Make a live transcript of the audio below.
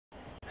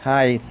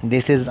Hi,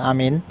 this is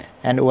Amin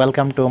and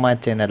welcome to my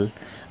channel.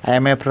 I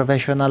am a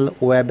professional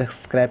web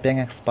scraping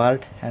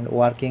expert and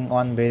working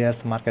on various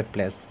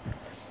marketplaces.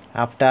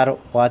 After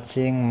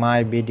watching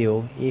my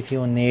video, if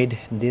you need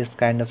this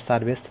kind of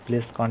service,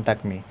 please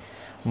contact me.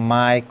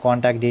 My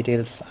contact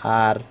details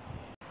are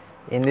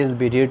in this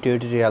video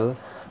tutorial.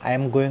 I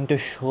am going to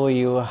show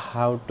you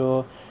how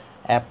to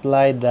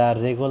apply the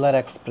regular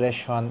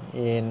expression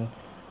in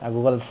a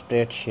Google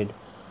Spreadsheet.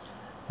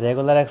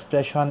 Regular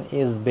expression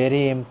is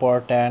very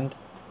important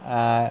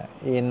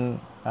in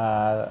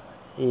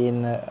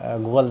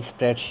Google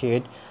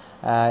Spreadsheet.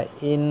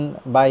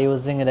 By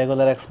using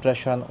regular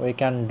expression, we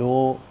can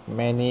do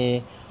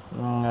many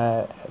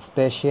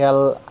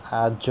special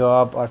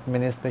job or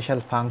many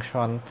special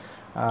function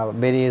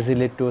very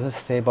easily to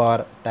save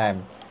our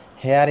time.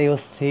 Here you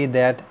see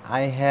that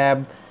I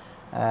have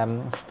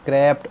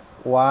scraped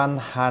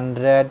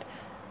 100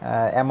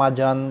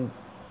 Amazon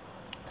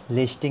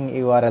listing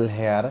URL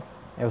here.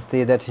 You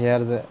see that here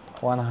the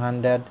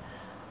 100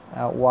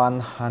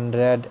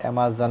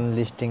 Amazon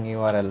listing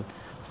URL.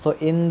 So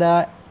in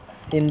that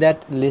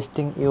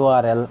listing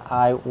URL,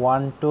 I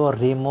want to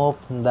remove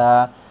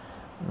the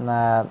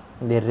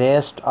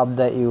rest of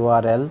the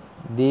URL.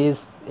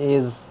 This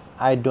is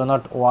I do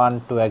not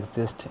want to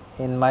exist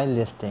in my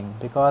listing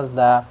because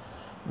the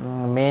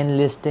main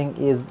listing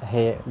is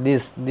here.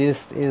 This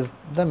is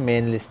the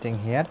main listing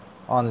here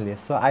only.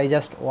 So I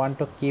just want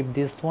to keep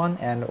this one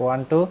and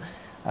want to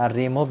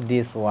remove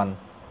this one.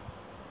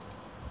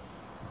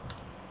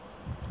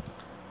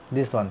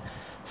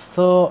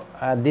 So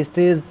this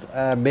is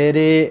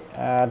very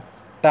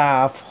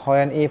tough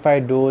when if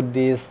I do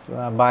this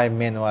by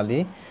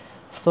manually.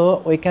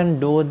 So we can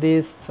do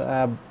this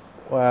by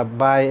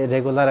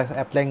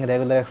applying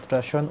regular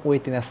expression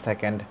within a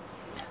second.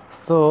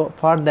 So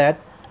for that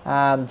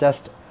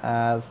just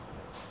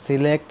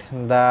select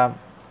the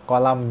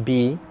column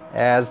B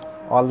as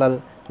all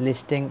the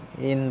listing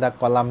in the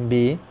column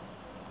B.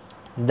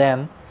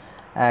 Then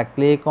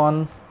click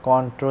on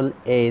Ctrl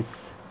H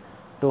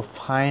to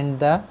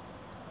find and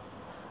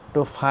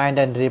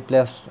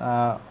replace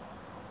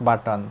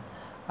button.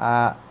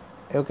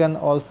 You can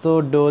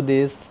also do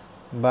this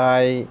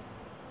by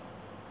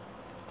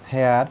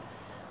here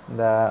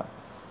the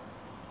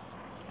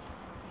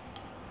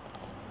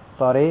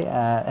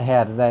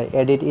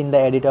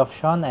edit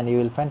option, and you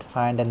will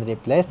find and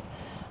replace.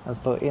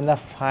 So in the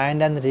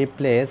find and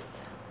replace,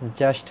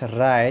 just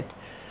write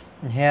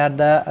here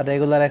the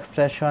regular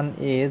expression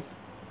is,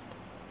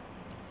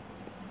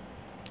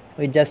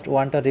 we just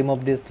want to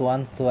remove this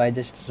one, so I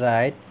just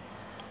write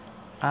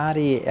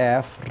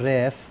ref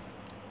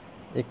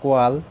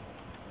equal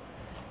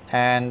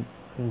and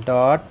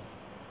dot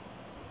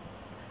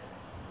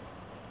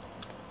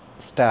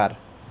star.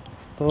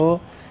 So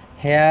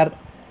here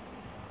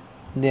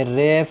the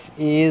ref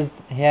is,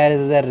 here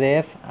is the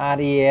ref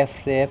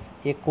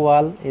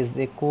equal is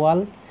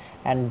equal,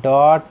 and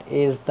dot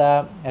is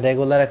the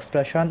regular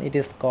expression. It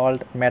is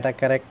called meta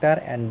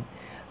character, and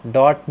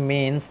dot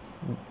means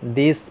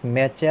this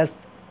matches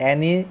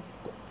any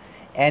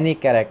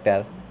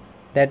character.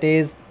 That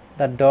is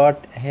the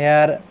dot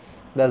here,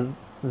 the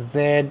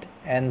Z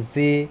and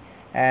Z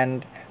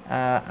and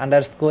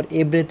underscore,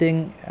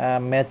 everything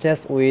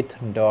matches with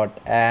dot.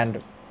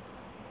 And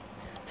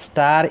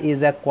star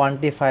is a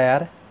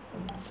quantifier.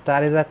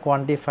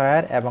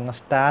 And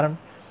star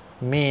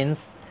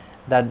means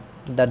that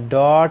the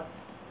dot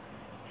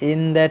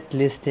in that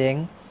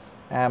listing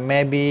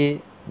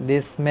maybe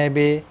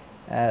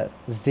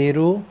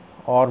 0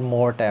 or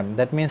more time.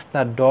 That means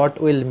the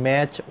dot will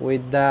match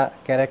with the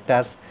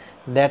characters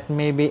that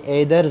may be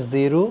either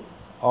 0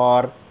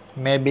 or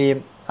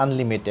maybe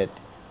unlimited.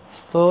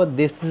 So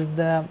this is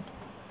the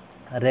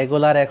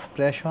regular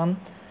expression,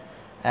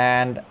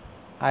 and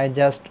I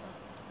just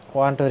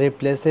want to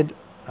replace it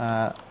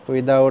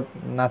without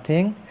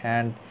nothing,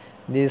 and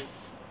this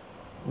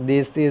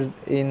is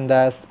in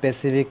the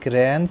specific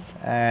range,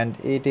 and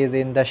it is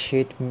in the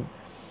sheet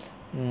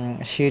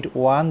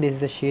 1. This is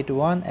the sheet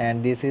 1,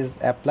 and this is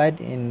applied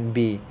in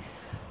B.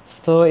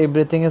 So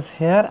everything is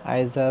here.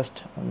 I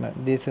just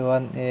this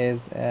one is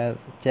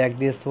check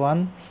this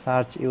one,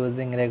 search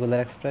using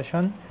regular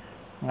expression.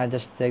 I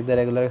just check the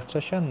regular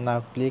expression.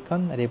 Now click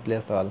on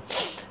replace all.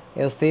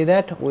 You see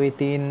that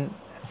within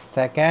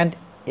second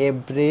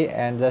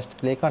and just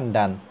click on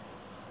done.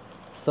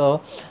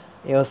 So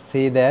you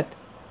see that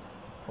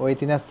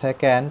within a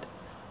second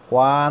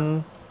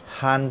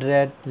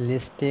 100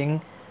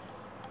 listing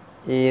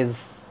is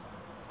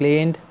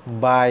cleaned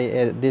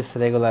by this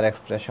regular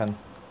expression.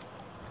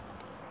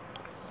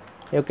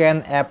 You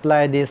can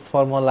apply this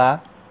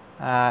formula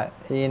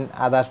in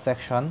other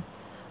section.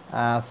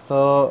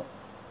 So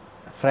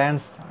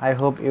friends, I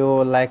hope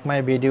you like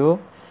my video,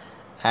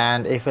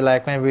 and if you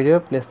like my video,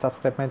 please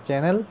subscribe my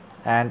channel,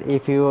 and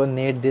if you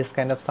need this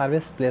kind of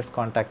service, please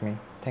contact me.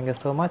 Thank you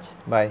so much.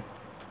 Bye.